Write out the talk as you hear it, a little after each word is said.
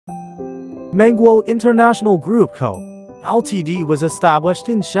Mengguo International Group Co., Ltd. was established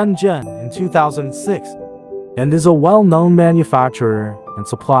in Shenzhen in 2006 and is a well-known manufacturer and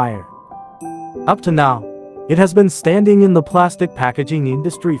supplier. Up to now, it has been standing in the plastic packaging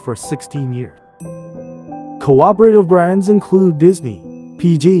industry for 16 years. Cooperative brands include Disney,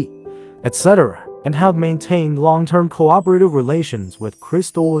 PG, etc., and have maintained long-term cooperative relations with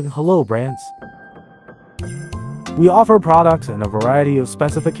Crystal and Hello brands. We offer products in a variety of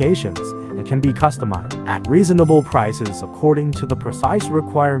specifications and can be customized at reasonable prices according to the precise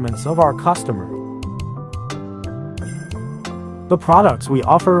requirements of our customer. The products we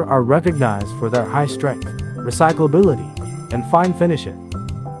offer are recognized for their high strength, recyclability, and fine finishing.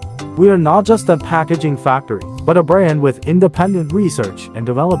 We are not just a packaging factory, but a brand with independent research and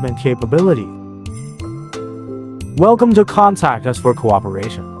development capability. Welcome to contact us for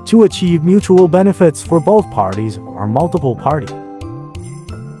cooperation to achieve mutual benefits for both parties or multiple parties.